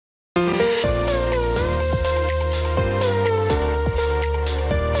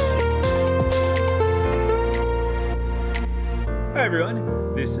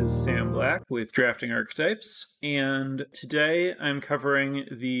everyone, this is Sam Black with Drafting Archetypes, and today I'm covering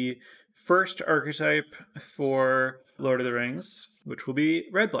the first archetype for Lord of the Rings, which will be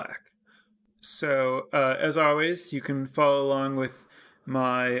red-black. So, as always, you can follow along with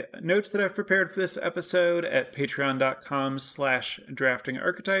my notes that I've prepared for this episode at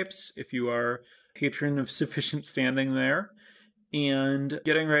patreon.com/draftingarchetypes if you are a patron of sufficient standing there. And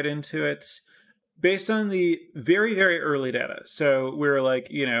getting right into it, based on the very, very early data. So we're like,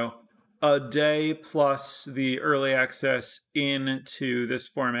 a day plus the early access into this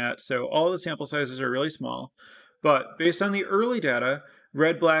format. So all the sample sizes are really small. But based on the early data,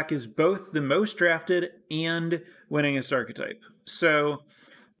 red-black is both the most drafted and winningest archetype. So,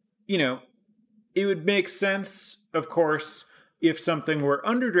 it would make sense, of course, if something were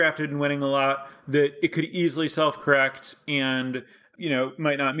underdrafted and winning a lot, that it could easily self-correct and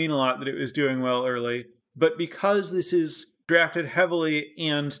might not mean a lot that it was doing well early. But because this is drafted heavily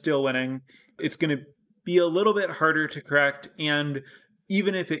and still winning, it's going to be a little bit harder to correct. And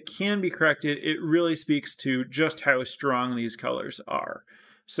even if it can be corrected, it really speaks to just how strong these colors are.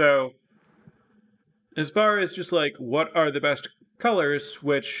 So as far as just like what are the best colors,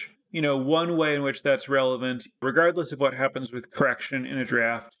 which, one way in which that's relevant, regardless of what happens with correction in a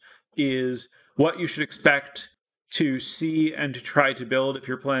draft, is what you should expect to see and to try to build if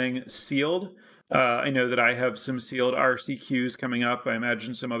you're playing sealed. I know that I have some sealed RCQs coming up. I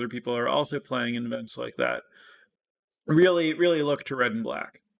imagine some other people are also playing in events like that. Really, really look to red and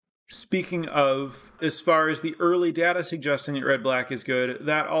black. Speaking of, as far as the early data suggesting that red-black is good,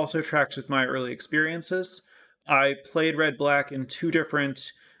 that also tracks with my early experiences. I played red-black in 2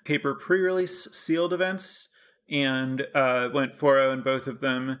 different paper pre-release sealed events and went 4-0 in both of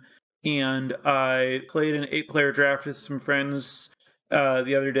them. And I played an 8-player draft with some friends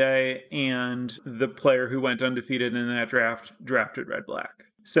the other day, and the player who went undefeated in that draft drafted red-black.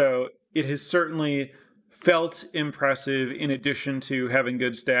 So it has certainly felt impressive in addition to having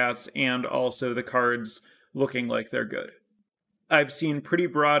good stats and also the cards looking like they're good. I've seen pretty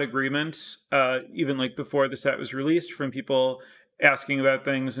broad agreement, even like before the set was released, from people asking about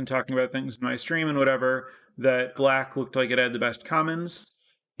things and talking about things in my stream and whatever, that black looked like it had the best commons.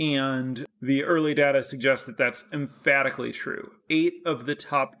 And the early data suggests that that's emphatically true. 8 of the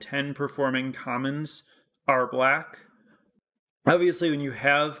top 10 performing commons are black. Obviously, when you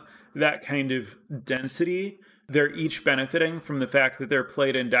have that kind of density, they're each benefiting from the fact that they're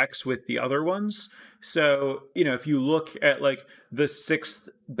played in decks with the other ones. So, if you look at like the 6th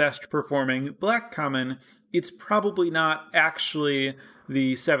best performing black common, it's probably not actually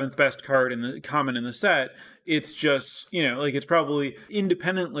the 7th best card in the common in the set. It's just, it's probably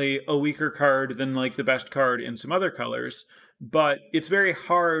independently a weaker card than like the best card in some other colors. But it's very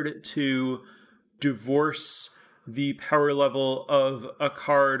hard to divorce the power level of a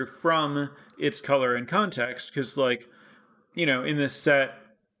card from its color and context. Because in this set,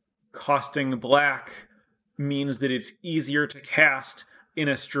 costing black means that it's easier to cast in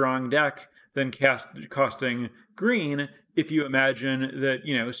a strong deck than costing green, if you imagine that,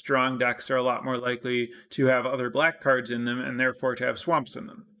 strong decks are a lot more likely to have other black cards in them and therefore to have swamps in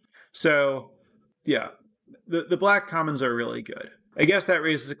them. So, yeah, the black commons are really good. I guess that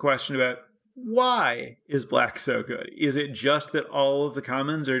raises a question about why is black so good? Is it just that all of the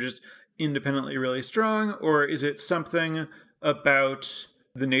commons are just independently really strong, or is it something about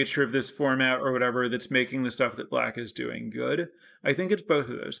the nature of this format or whatever that's making the stuff that black is doing good? I think it's both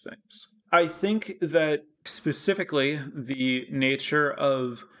of those things. I think that specifically the nature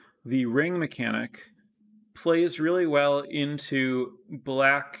of the ring mechanic plays really well into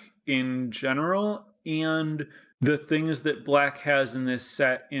black in general and the things that black has in this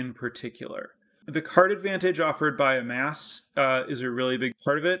set in particular. The card advantage offered by amass is a really big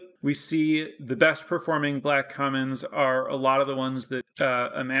part of it. We see the best performing black commons are a lot of the ones that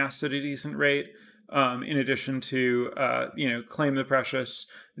amass at a decent rate. In addition to, Claim the Precious,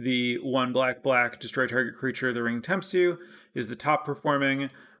 the 1 black, destroy target creature, the ring tempts you, is the top performing,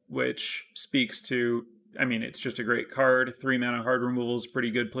 which speaks to, it's just a great card. 3 mana hard removal is a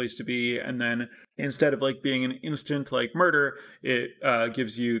pretty good place to be. And then instead of like being an instant like murder, it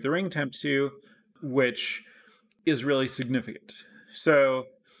gives you the ring tempts you, which is really significant. So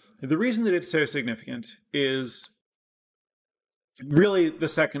the reason that it's so significant is really the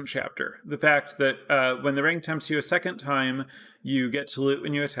second chapter. The fact that when the ring tempts you a second time, you get to loot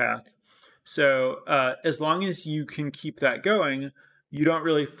when you attack. So as long as you can keep that going, you don't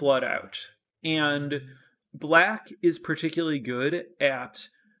really flood out. And black is particularly good at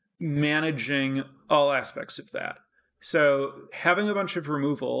managing all aspects of that. So having a bunch of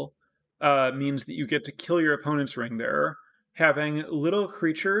removal means that you get to kill your opponent's ring bearer, having little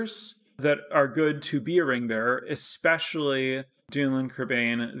creatures that are good to be a ring bearer, especially Dunlin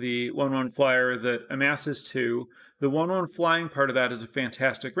Crebain, the 1/1 flyer that amasses 2. The 1/1 flying part of that is a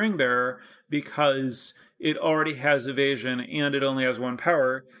fantastic ring bearer because it already has evasion and it only has 1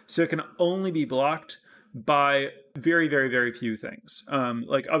 power, so it can only be blocked by very, very, very few things.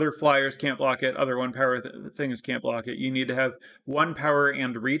 Like other flyers can't block it, other 1 power things can't block it. You need to have 1 power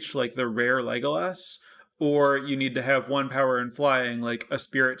and reach, like the rare Legolas, or you need to have 1 power and flying, like a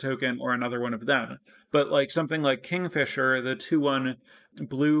spirit token or another one of them. But like something like Kingfisher, the 2/1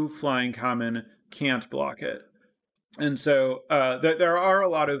 blue flying common, can't block it. And so there are a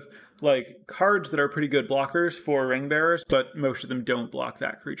lot of like cards that are pretty good blockers for ring bearers, but most of them don't block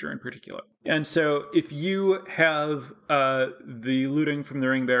that creature in particular. And so if you have the looting from the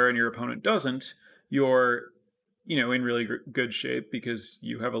ring bearer and your opponent doesn't, you're in really good shape because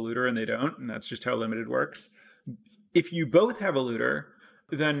you have a looter and they don't, and that's just how limited works. If you both have a looter,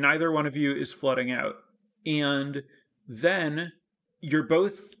 then neither one of you is flooding out. And then you're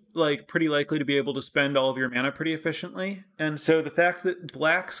both like pretty likely to be able to spend all of your mana pretty efficiently. And so the fact that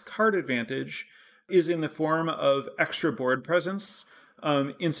Black's card advantage is in the form of extra board presence,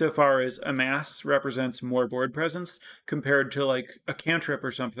 insofar as amass represents more board presence compared to like a cantrip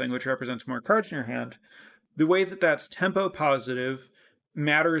or something, which represents more cards in your hand. The way that that's tempo positive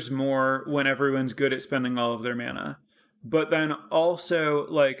matters more when everyone's good at spending all of their mana. But then also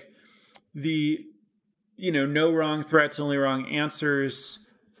like the no wrong threats, only wrong answers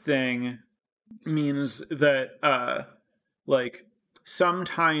thing means that like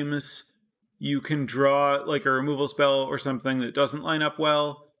sometimes you can draw like a removal spell or something that doesn't line up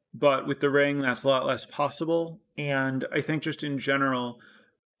well, but with the ring that's a lot less possible. And I think just in general,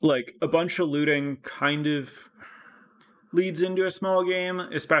 like a bunch of looting kind of leads into a small game,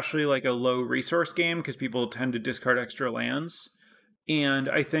 especially like a low resource game, because people tend to discard extra lands. And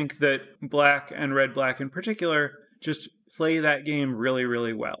I think that Black and Red-Black in particular just play that game really,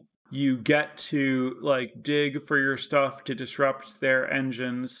 really well. You get to like dig for your stuff to disrupt their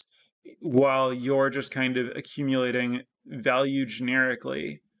engines while you're just kind of accumulating value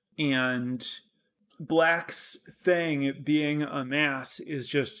generically. And Black's thing being a mass is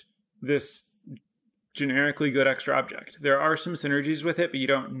just this generically good extra object. There are some synergies with it, but you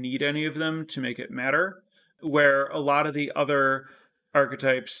don't need any of them to make it matter. Where a lot of the other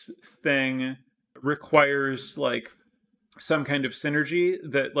archetypes thing requires like some kind of synergy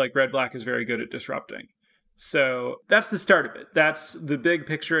that like Red-Black is very good at disrupting. So that's the start of it. That's the big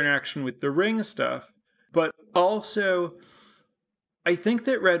picture interaction with the ring stuff. But also, I think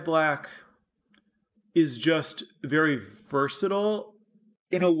that Red-Black is just very versatile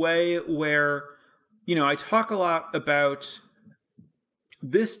in a way where, I talk a lot about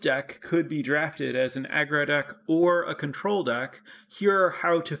this deck could be drafted as an aggro deck or a control deck. Here are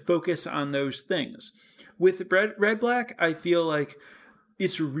how to focus on those things. With Red-Black, I feel like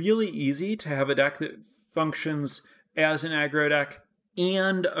it's really easy to have a deck that functions as an aggro deck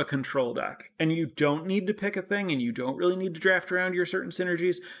and a control deck. And you don't need to pick a thing, and you don't really need to draft around your certain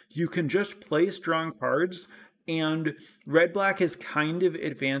synergies. You can just play strong cards, and Red-Black is kind of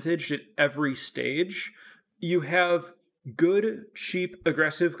advantaged at every stage. You have good, cheap,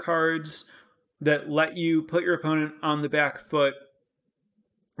 aggressive cards that let you put your opponent on the back foot,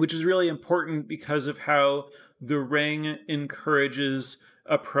 which is really important because of how the ring encourages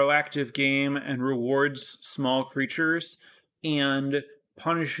a proactive game and rewards small creatures and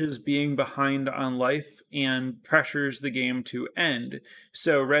punishes being behind on life and pressures the game to end.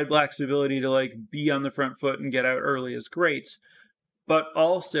 So Red-Black's ability to like be on the front foot and get out early is great. But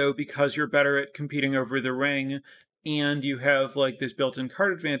also because you're better at competing over the ring and you have like this built-in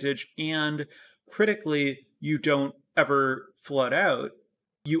card advantage, and critically, you don't ever flood out,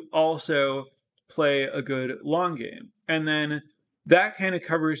 you also play a good long game. And then that kind of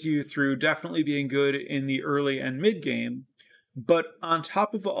covers you through definitely being good in the early and mid game. But on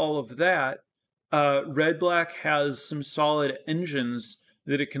top of all of that, Red-Black has some solid engines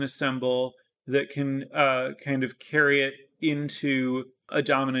that it can assemble that can kind of carry it into a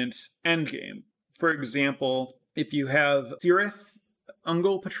dominant endgame. For example, if you have Cirith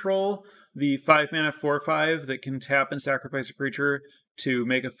Ungol Patrol, the 5-mana 4/5 that can tap and sacrifice a creature to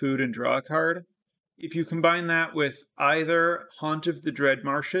make a food and draw a card, if you combine that with either Haunt of the Dread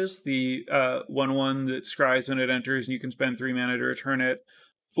Marshes, the 1/1 that scries when it enters and you can spend 3 mana to return it,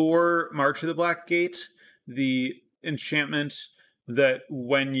 or March of the Black Gate, the enchantment that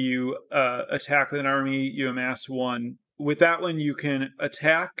when you attack with an army, you amass 1. With that one, you can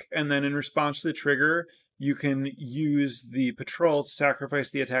attack, and then in response to the trigger, you can use the patrol to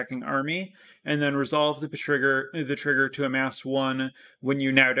sacrifice the attacking army, and then resolve the trigger to amass 1 when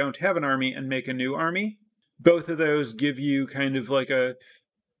you now don't have an army and make a new army. Both of those give you kind of like a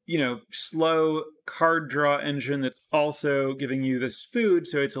slow card draw engine that's also giving you this food,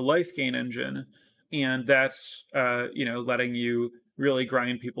 so it's a life gain engine, and that's letting you really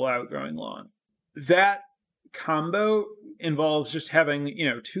grind people out going long. That combo involves just having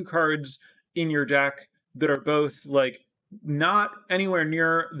 2 cards in your deck that are both like not anywhere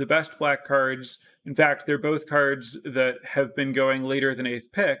near the best black cards. In fact, they're both cards that have been going later than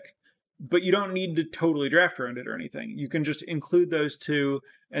 8th pick, but you don't need to totally draft around it or anything. You can just include those 2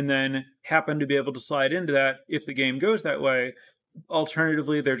 and then happen to be able to slide into that if the game goes that way.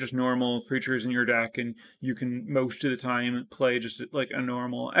 Alternatively, they're just normal creatures in your deck, and you can most of the time play just like a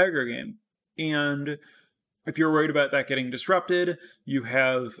normal aggro game. And if you're worried about that getting disrupted, you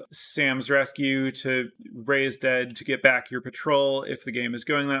have Sam's Rescue to raise dead to get back your patrol if the game is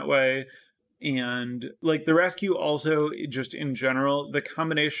going that way. And like the rescue also, just in general, the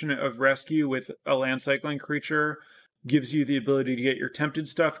combination of rescue with a land cycling creature gives you the ability to get your tempted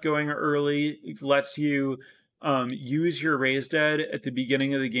stuff going early. It lets you use your raise dead at the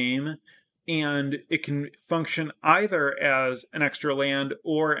beginning of the game, and it can function either as an extra land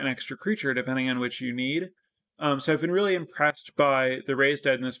or an extra creature, depending on which you need. So I've been really impressed by the raise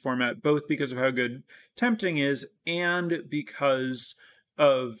dead in this format, both because of how good tempting is and because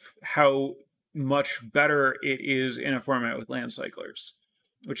of how much better it is in a format with land cyclers,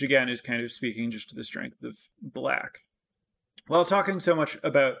 which again is kind of speaking just to the strength of black. While talking so much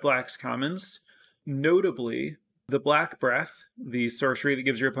about black's commons, notably the Black Breath, the sorcery that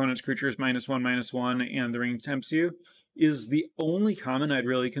gives your opponent's creatures -1/-1 and the ring tempts you, is the only common I'd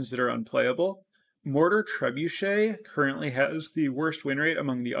really consider unplayable. Mortar Trebuchet currently has the worst win rate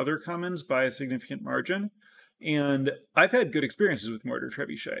among the other commons by a significant margin. And I've had good experiences with Mortar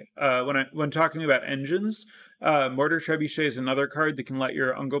Trebuchet. When talking about engines, Mortar Trebuchet is another card that can let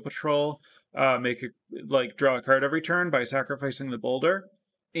your Ungle Patrol draw a card every turn by sacrificing the boulder.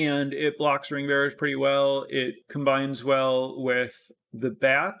 And it blocks ring bearers pretty well. It combines well with the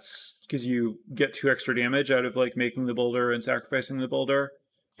bats because you get 2 extra damage out of like making the boulder and sacrificing the boulder.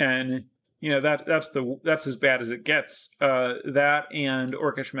 And that's as bad as it gets. That and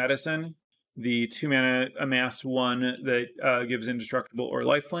Orcish Medicine, the 2-mana amass 1 that gives indestructible or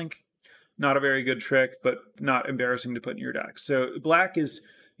lifelink. Not a very good trick, but not embarrassing to put in your deck. So black is,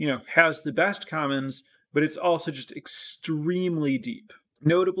 has the best commons, but it's also just extremely deep.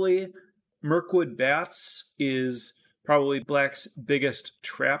 Notably, Mirkwood Bats is probably black's biggest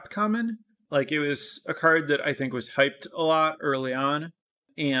trap common. Like, it was a card that I think was hyped a lot early on,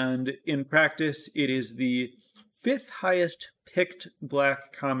 and in practice, it is the 5th highest picked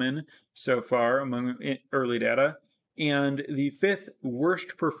black common so far among early data, and the 5th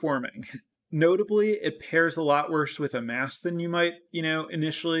worst performing. Notably, it pairs a lot worse with amass than you might,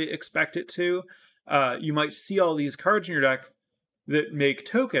 initially expect it to. You might see all these cards in your deck that make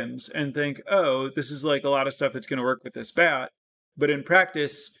tokens and think, oh, this is like a lot of stuff that's going to work with this bat. But in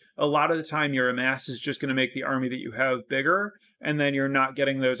practice, a lot of the time your amass is just going to make the army that you have bigger, and then you're not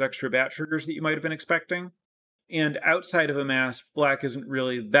getting those extra bat triggers that you might have been expecting. And outside of amass, black isn't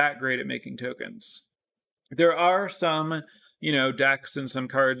really that great at making tokens. There are some, decks and some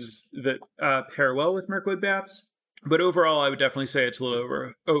cards that pair well with Mirkwood Bats, but overall I would definitely say it's a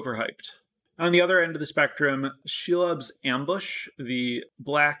little overhyped. On the other end of the spectrum, Shelob's Ambush, the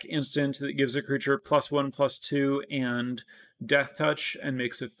black instant that gives a creature +1/+2 and Death Touch and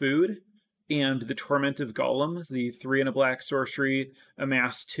makes a food, and the Torment of Golem, the 3 and a black sorcery,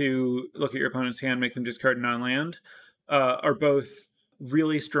 amass 2, look at your opponent's hand, make them discard non-land, are both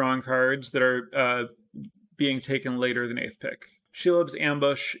really strong cards that are being taken later than 8th pick. Shelob's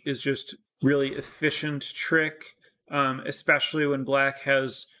Ambush is just really efficient trick, especially when black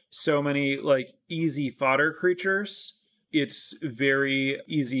has so many easy fodder creatures. It's very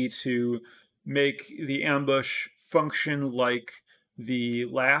easy to make the ambush function like the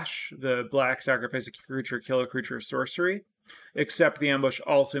Lash, the black sacrifice a creature, kill a creature sorcery, except the ambush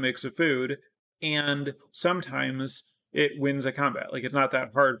also makes a food, and sometimes it wins a combat. It's not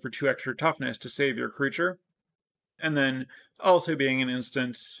that hard for 2 extra toughness to save your creature. And then also being an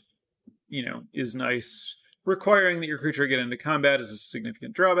instant, is nice. Requiring that your creature get into combat is a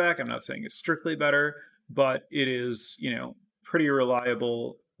significant drawback. I'm not saying it's strictly better, but it is, pretty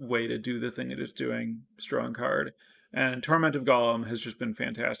reliable way to do the thing that it's doing. Strong card. And Torment of Golem has just been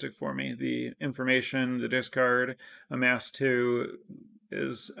fantastic for me. The information, the discard, amass 2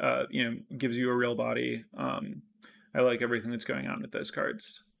 is, gives you a real body. I like everything that's going on with those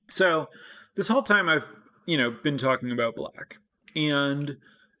cards. So this whole time I've been talking about black. And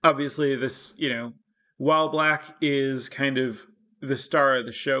obviously this, while black is kind of the star of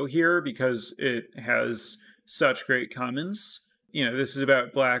the show here because it has such great commons, this is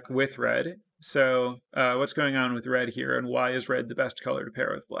about black with red. So what's going on with red here, and why is red the best color to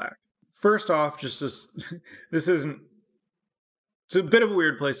pair with black? First off, just this isn't, it's a bit of a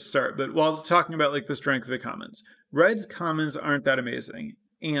weird place to start, but while talking about like the strength of the commons, red's commons aren't that amazing.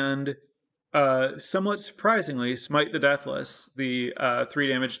 And somewhat surprisingly, Smite the Deathless, the 3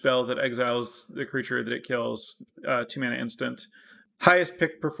 damage spell that exiles the creature that it kills, 2 mana instant, highest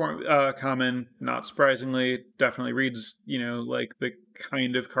pick common, not surprisingly, definitely reads, like the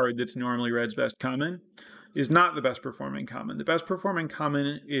kind of card that's normally red's best common, is not the best performing common. The best performing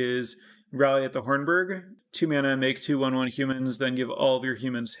common is Rally at the Hornburg, 2 mana, make 2 1/1 humans, then give all of your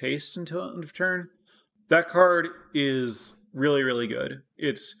humans haste until end of turn. That card is really, really good.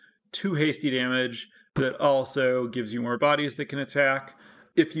 It's 2 hasty damage that also gives you more bodies that can attack.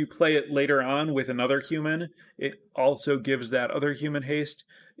 If you play it later on with another human, it also gives that other human haste.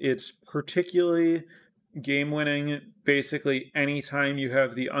 It's particularly game-winning basically anytime you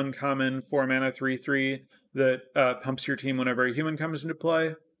have the uncommon 4 mana 3/3 that pumps your team whenever a human comes into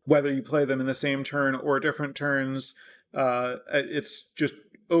play. Whether you play them in the same turn or different turns, it's just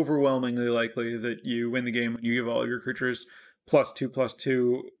overwhelmingly likely that you win the game when you give all your creatures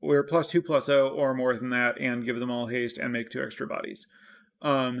 +2/+2, or +2/+0, or more than that, and give them all haste and make 2 extra bodies.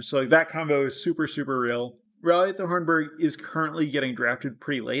 So like that combo is super, super real. Rally at the Hornburg is currently getting drafted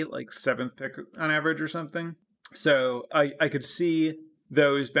pretty late, like 7th pick on average or something. So I could see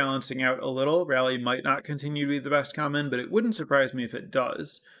those balancing out a little. Rally might not continue to be the best common, but it wouldn't surprise me if it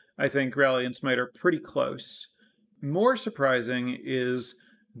does. I think Rally and Smite are pretty close. More surprising is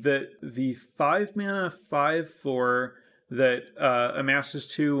that the 5 mana 5/4 that amasses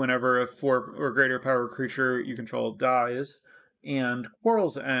 2 whenever a 4 or greater power creature you control dies, and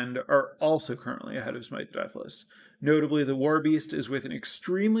Quarrel's End are also currently ahead of Smite the Deathless. Notably, the War Beast is with an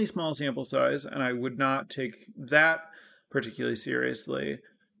extremely small sample size, and I would not take that particularly seriously.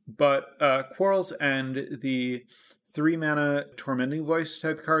 But Quarrel's End, the 3 mana Tormenting Voice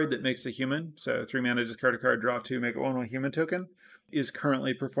type card that makes a human, so 3 mana, discard a card, draw 2, make it 1/1 human token, is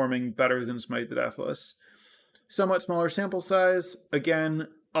currently performing better than Smite the Deathless. Somewhat smaller sample size, again,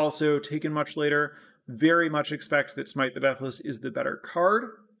 also taken much later. Very much expect that Smite the Deathless is the better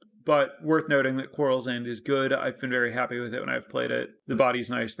card, but worth noting that Quarrel's End is good. I've been very happy with it when I've played it. The body's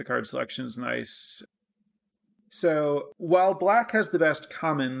nice, the card selection's nice. So while black has the best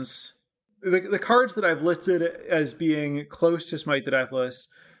commons, the cards that I've listed as being close to Smite the Deathless,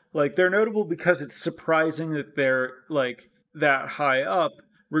 like, they're notable because it's surprising that they're like that high up,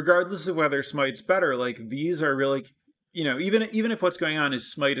 regardless of whether Smite's better. Like, these are really, even if what's going on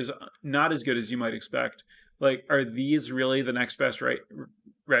is Smite is not as good as you might expect, like, are these really the next best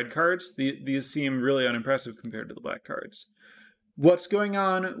red cards? These seem really unimpressive compared to the black cards. What's going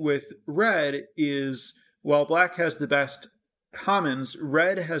on with red is, while black has the best commons,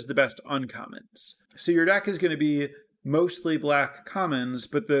 red has the best uncommons. So your deck is going to be mostly black commons,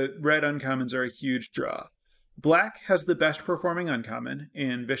 but the red uncommons are a huge draw. Black has the best performing uncommon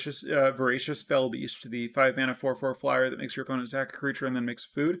in Voracious Fell Beast, the 5 mana 4/4 flyer that makes your opponent attack a creature and then makes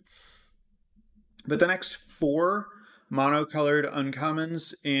food. But the next 4 monocolored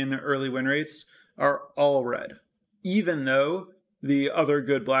uncommons in early win rates are all red, even though the other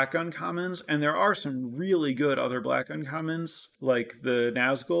good black uncommons, and there are some really good other black uncommons, like the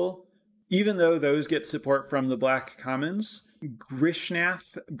Nazgul, even though those get support from the black commons,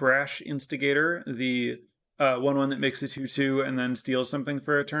 Grishnath, Brash Instigator, the 1/1 that makes a 2/2 and then steals something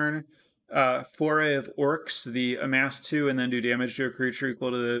for a turn, Foray of Orcs, the amass 2 and then do damage to a creature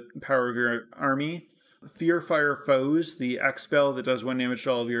equal to the power of your army, Fearfire Foes, the X spell that does 1 damage to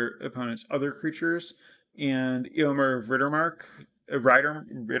all of your opponent's other creatures, and Eomer of Rittermark,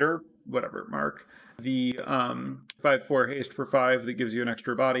 Mark, the 5/4 haste for 5 that gives you an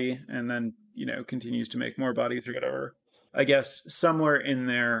extra body and then, continues to make more bodies or whatever. I guess somewhere in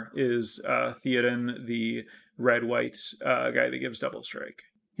there is Theoden, the red-white guy that gives double strike.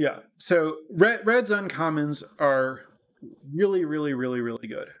 Yeah, so red's uncommons are really, really, really, really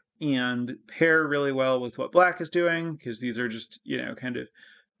good and pair really well with what black is doing, because these are just, kind of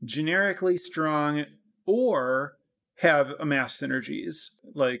generically strong or have amass synergies.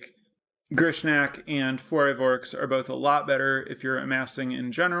 Like Grishnak and Foray of Orcs are both a lot better if you're amassing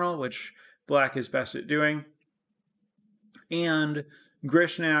in general, which black is best at doing. And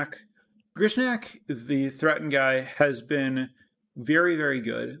Grishnak, the threatened guy, has been very, very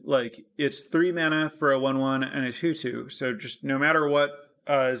good. Like, it's 3 mana for a 1/1 and a 2/2. So just no matter what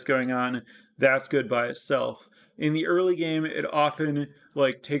is going on, that's good by itself. In the early game, it often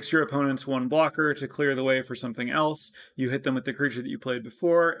like takes your opponent's one blocker to clear the way for something else. You hit them with the creature that you played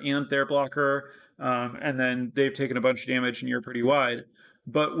before and their blocker, and then they've taken a bunch of damage and you're pretty wide.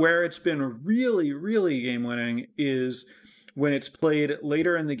 But where it's been really, really game winning is when it's played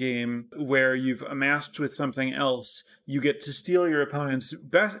later in the game where you've amassed with something else. You get to steal your opponent's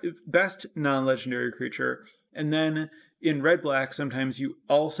best non-legendary creature, and then in red-black, sometimes you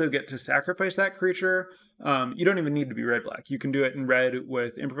also get to sacrifice that creature. You don't even need to be red-black. You can do it in red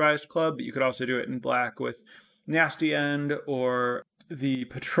with Improvised Club, but you could also do it in black with Nasty End or the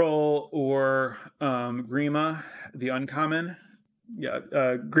Patrol or Grima, the uncommon. Yeah,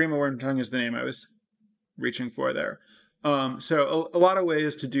 Grima Wormtongue is the name I was reaching for there. So a lot of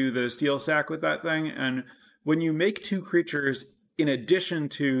ways to do the steel sack with that thing, and when you make two creatures in addition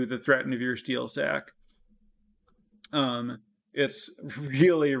to the threat of your steel sack, it's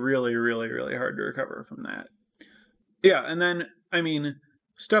really, really, really, really hard to recover from that. Yeah, and then, I mean,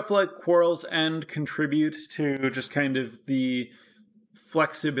 stuff like Quarrel's End contributes to just kind of the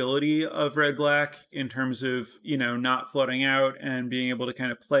flexibility of red-black in terms of, not flooding out and being able to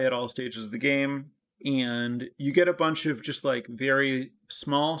kind of play at all stages of the game. And you get a bunch of just like very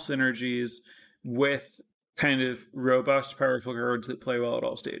small synergies with kind of robust, powerful cards that play well at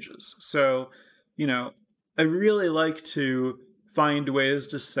all stages. So, I really like to find ways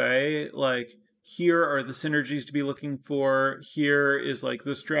to say, like, here are the synergies to be looking for. Here is like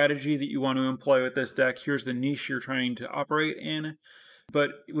the strategy that you want to employ with this deck. Here's the niche you're trying to operate in.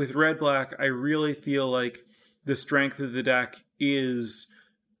 But with red-black, I really feel like the strength of the deck is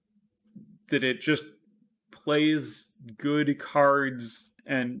that it just plays good cards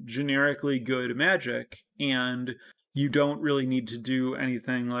and generically good Magic, and you don't really need to do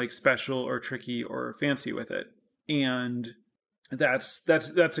anything like special or tricky or fancy with it. And that's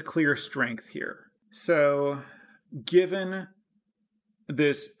a clear strength here. So, given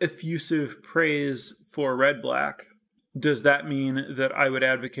this effusive praise for red-black, does that mean that I would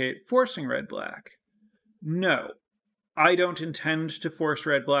advocate forcing red-black? No. I don't intend to force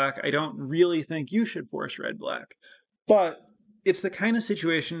red-black. I don't really think you should force red-black. But it's the kind of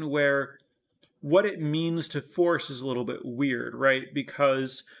situation where what it means to force is a little bit weird, right?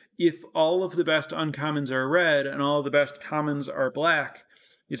 Because if all of the best uncommons are red and all of the best commons are black,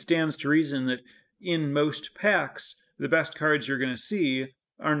 it stands to reason that in most packs, the best cards you're going to see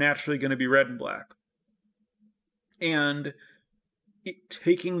are naturally going to be red and black. And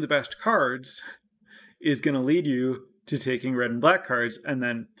taking the best cards is going to lead you to taking red and black cards and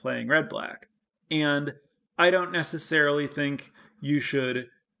then playing red-black. And I don't necessarily think you should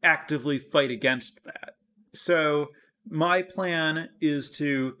actively fight against that. So my plan is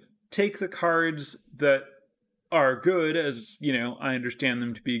to take the cards that are good, as, I understand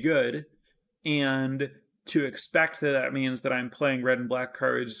them to be good, and to expect that means that I'm playing red and black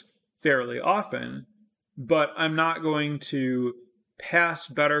cards fairly often, but I'm not going to pass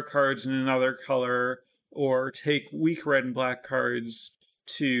better cards in another color or take weak red and black cards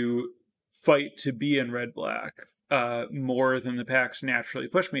to fight to be in red-black more than the packs naturally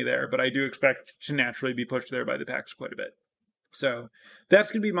push me there, but I do expect to naturally be pushed there by the packs quite a bit. So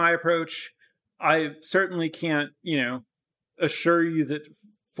that's going to be my approach. I certainly can't, assure you that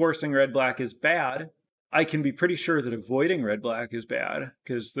forcing red-black is bad. I can be pretty sure that avoiding red-black is bad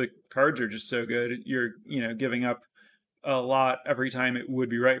because the cards are just so good. You're, giving up a lot every time it would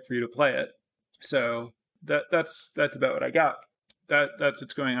be right for you to play it. So that's about what I got. That's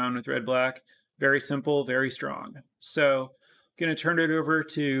what's going on with red-black. Very simple, very strong. So I'm going to turn it over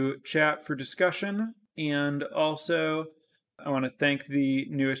to chat for discussion. And also, I want to thank the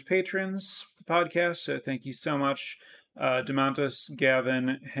newest patrons of the podcast. So thank you so much, Demontis,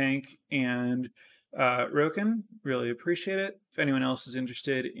 Gavin, Hank, and Roken. Really appreciate it. If anyone else is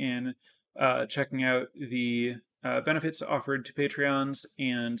interested in checking out the benefits offered to Patreons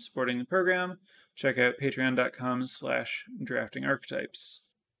and supporting the program, check out patreon.com/draftingarchetypes.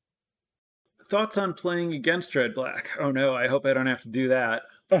 Thoughts on playing against red-black? Oh no, I hope I don't have to do that.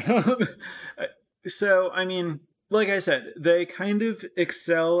 So, I mean, like I said, they kind of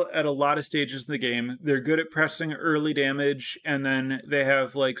excel at a lot of stages in the game. They're good at pressing early damage, and then they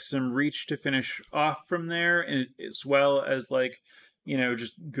have like some reach to finish off from there, as well as like,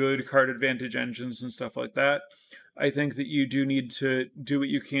 just good card advantage engines and stuff like that. I think that you do need to do what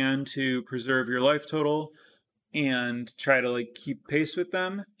you can to preserve your life total and try to like keep pace with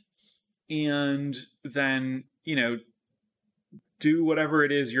them. And then, do whatever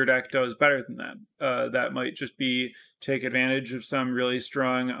it is your deck does better than them. That might just be take advantage of some really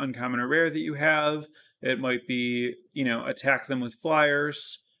strong uncommon or rare that you have. It might be, attack them with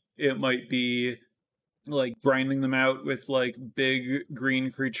flyers. It might be like grinding them out with like big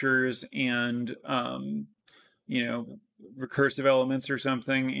green creatures and, recursive elements or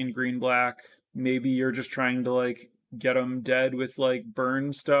something in green black. Maybe you're just trying to like get them dead with like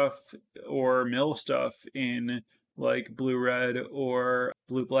burn stuff or mill stuff in like blue red or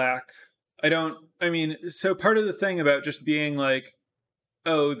blue black. So part of the thing about just being like,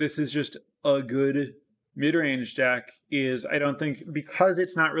 oh, this is just a good mid-range deck is I don't think, because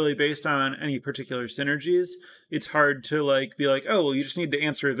it's not really based on any particular synergies, it's hard to like be like, oh, well, you just need to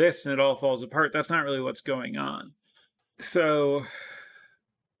answer this and it all falls apart. That's not really what's going on. So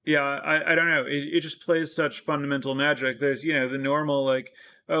yeah, I don't know. It just plays such fundamental magic. There's, the normal like,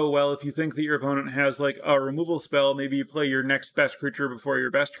 oh, well, if you think that your opponent has like a removal spell, maybe you play your next best creature before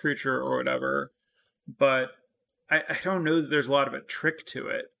your best creature or whatever. But I don't know that there's a lot of a trick to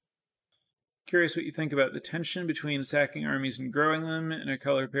it. Curious what you think about the tension between sacking armies and growing them and a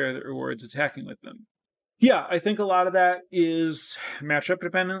color pair that rewards attacking with them. Yeah, I think a lot of that is matchup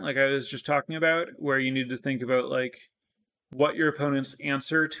dependent, like I was just talking about, where you need to think about like what your opponent's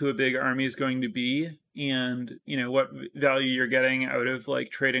answer to a big army is going to be and, what value you're getting out of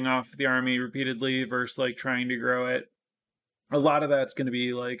like trading off the army repeatedly versus like trying to grow it. A lot of that's going to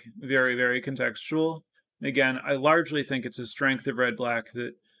be like very, very contextual. Again, I largely think it's a strength of red black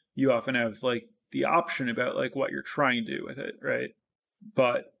that you often have like the option about like what you're trying to do with it, right?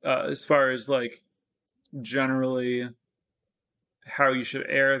 But as far as like generally how you should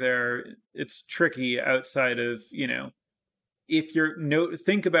err there, it's tricky outside of, if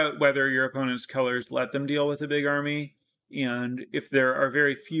think about whether your opponent's colors let them deal with a big army, and if there are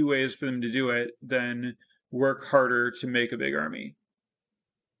very few ways for them to do it, then work harder to make a big army.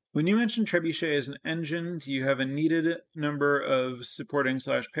 When you mentioned Trebuchet as an engine, do you have a needed number of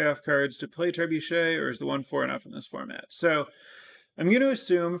supporting/payoff cards to play Trebuchet, or is the 1/4 enough in this format? So I'm going to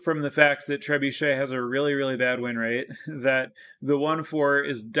assume from the fact that Trebuchet has a really, really bad win rate that the 1/4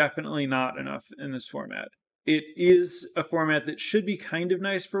 is definitely not enough in this format. It is a format that should be kind of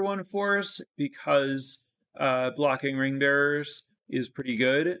nice for 1/4s because blocking ring bearers is pretty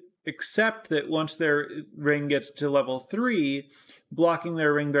good, except that once their ring gets to level 3, blocking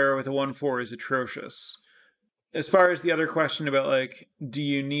their ring bearer with a 1/4 is atrocious. As far as the other question about like, do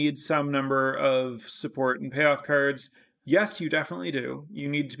you need some number of support and payoff cards? Yes, you definitely do. You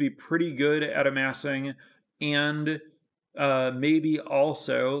need to be pretty good at amassing and maybe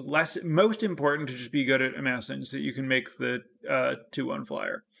also most important to just be good at amassing so that you can make the 2/1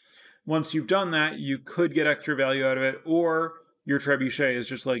 flyer. Once you've done that, you could get extra value out of it, or your Trebuchet is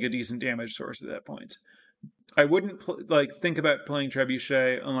just like a decent damage source at that point. I wouldn't think about playing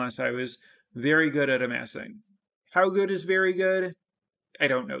Trebuchet unless I was very good at amassing. How good is very good? I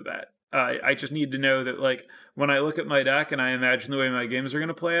don't know that. I just need to know that like when I look at my deck and I imagine the way my games are going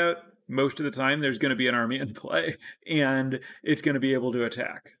to play out, most of the time there's going to be an army in play and it's going to be able to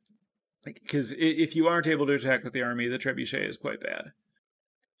attack. Because if you aren't able to attack with the army, the Trebuchet is quite bad.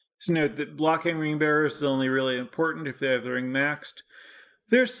 So note that blocking ring bearers is only really important if they have the ring maxed.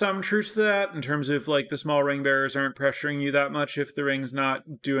 There's some truth to that in terms of like the small ring bearers aren't pressuring you that much if the ring's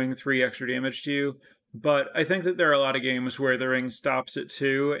not doing 3 extra damage to you. But I think that there are a lot of games where the ring stops at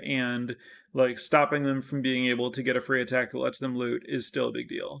 2 and like stopping them from being able to get a free attack that lets them loot is still a big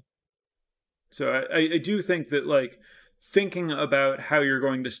deal. So I do think that like thinking about how you're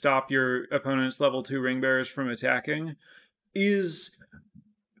going to stop your opponent's level 2 ring bearers from attacking is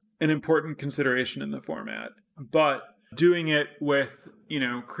an important consideration in the format. But doing it with,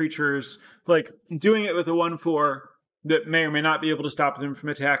 creatures, like doing it with a 1/4 that may or may not be able to stop them from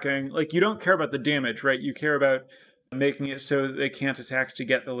attacking. Like, you don't care about the damage, right? You care about making it so that they can't attack to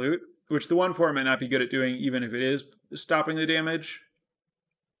get the loot, which the 1/4 might not be good at doing, even if it is stopping the damage.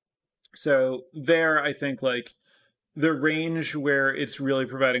 So there, I think, like, the range where it's really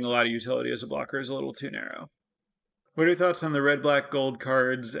providing a lot of utility as a blocker is a little too narrow. What are your thoughts on the red, black, gold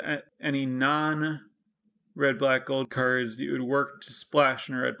cards? Any non-red, black, gold cards that you would work to splash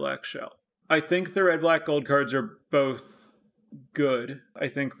in a red, black shell? I think the red, black, gold cards are both good. I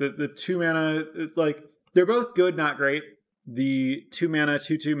think that the 2 mana, like, they're both good, not great. The 2 mana,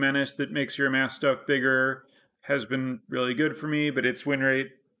 2/2 menace that makes your amass stuff bigger has been really good for me, but its win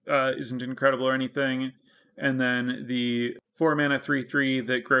rate isn't incredible or anything. And then the 4 mana, 3/3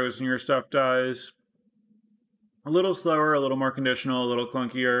 that grows when your stuff dies. A little slower, a little more conditional, a little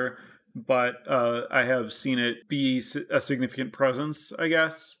clunkier, but I have seen it be a significant presence, I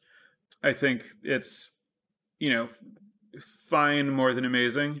guess. I think it's, fine more than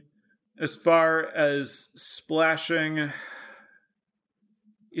amazing. As far as splashing,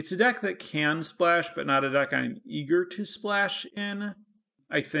 it's a deck that can splash, but not a deck I'm eager to splash in.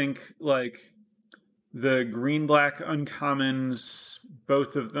 I think, like, the green-black uncommons,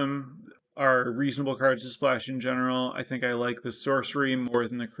 both of them are reasonable cards to splash in general. I think I like the sorcery more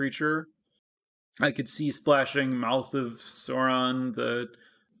than the creature. I could see splashing Mouth of Sauron, the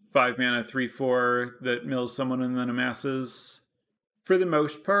 5-mana 3/4 that mills someone and then amasses. For the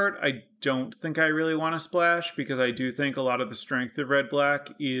most part, I don't think I really want to splash, because I do think a lot of the strength of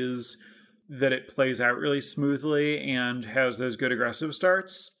red-black is that it plays out really smoothly and has those good aggressive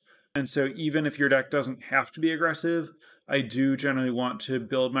starts. And so even if your deck doesn't have to be aggressive, I do generally want to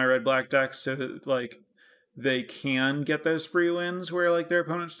build my red-black deck so that, like, they can get those free wins where, like, their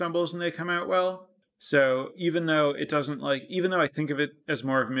opponent stumbles and they come out well. So even though it doesn't, like, even though I think of it as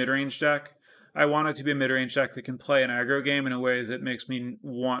more of a mid-range deck, I want it to be a mid-range deck that can play an aggro game in a way that makes me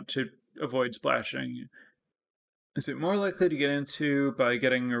want to avoid splashing. Is it more likely to get into by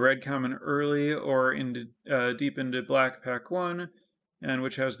getting a red common early or into deep into black pack 1, and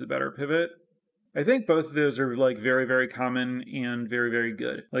which has the better pivot? I think both of those are, like, very, very common and very, very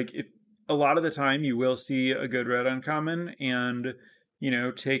good. Like, if a lot of the time you will see a good red uncommon and,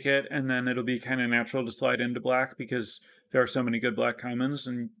 take it, and then it'll be kind of natural to slide into black because there are so many good black commons,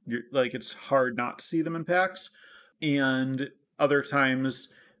 and it's hard not to see them in packs. And other times,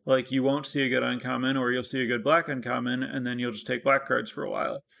 like, you won't see a good uncommon, or you'll see a good black uncommon, and then you'll just take black cards for a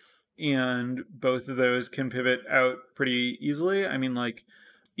while. And both of those can pivot out pretty easily. I mean, like,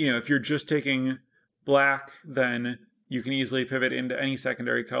 if you're just taking black, then you can easily pivot into any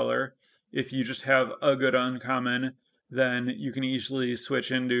secondary color. If you just have a good uncommon, then you can easily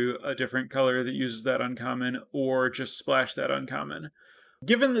switch into a different color that uses that uncommon, or just splash that uncommon.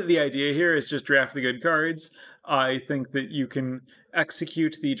 Given that the idea here is just draft the good cards, I think that you can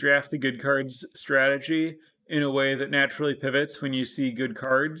execute the draft the good cards strategy in a way that naturally pivots when you see good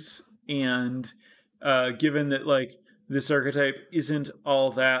cards. And given that, like, this archetype isn't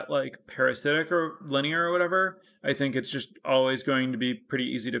all that, like, parasitic or linear or whatever, I think it's just always going to be pretty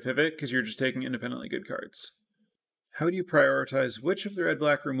easy to pivot because you're just taking independently good cards. How do you prioritize which of the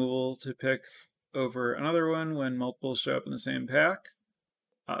red-black removal to pick over another one when multiples show up in the same pack?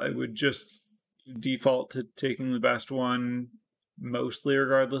 I would just default to taking the best one, mostly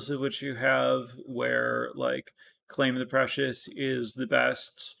regardless of which you have, where, like, Claim the Precious is the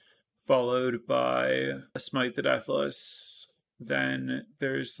best, followed by Smite the Deathless. Then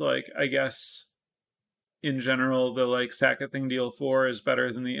there's, like, I guess, in general, the, like, sack a thing, deal 4 is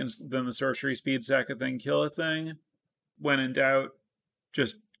better than the sorcery speed sack a thing, kill a thing. When in doubt,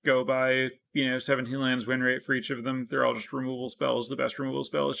 just go by, 17 lands win rate for each of them. They're all just removal spells. The best removal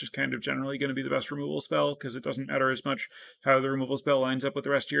spell is just kind of generally going to be the best removal spell, because it doesn't matter as much how the removal spell lines up with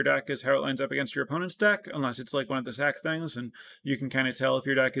the rest of your deck as how it lines up against your opponent's deck, unless it's, like, one of the sack things, and you can kind of tell if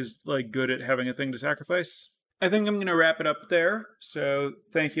your deck is, like, good at having a thing to sacrifice. I think I'm going to wrap it up there, so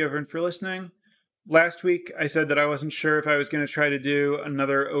thank you everyone for listening. Last week, I said that I wasn't sure if I was going to try to do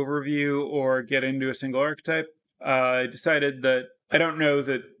another overview or get into a single archetype. I decided that I don't know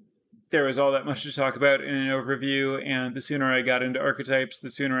that there was all that much to talk about in an overview, and the sooner I got into archetypes,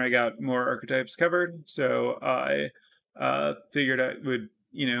 the sooner I got more archetypes covered. So I figured I would,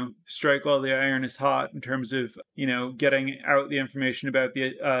 strike while the iron is hot in terms of, getting out the information about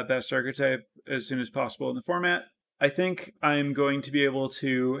the best archetype as soon as possible in the format. I think I'm going to be able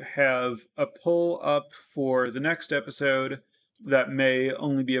to have a poll up for the next episode that may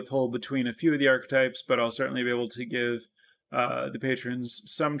only be a poll between a few of the archetypes, but I'll certainly be able to give the patrons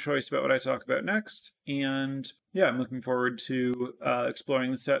some choice about what I talk about next. And yeah, I'm looking forward to exploring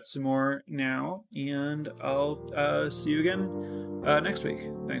the set some more now, and I'll see you again next week.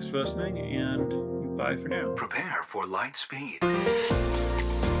 Thanks for listening, and bye for now. Prepare for light speed.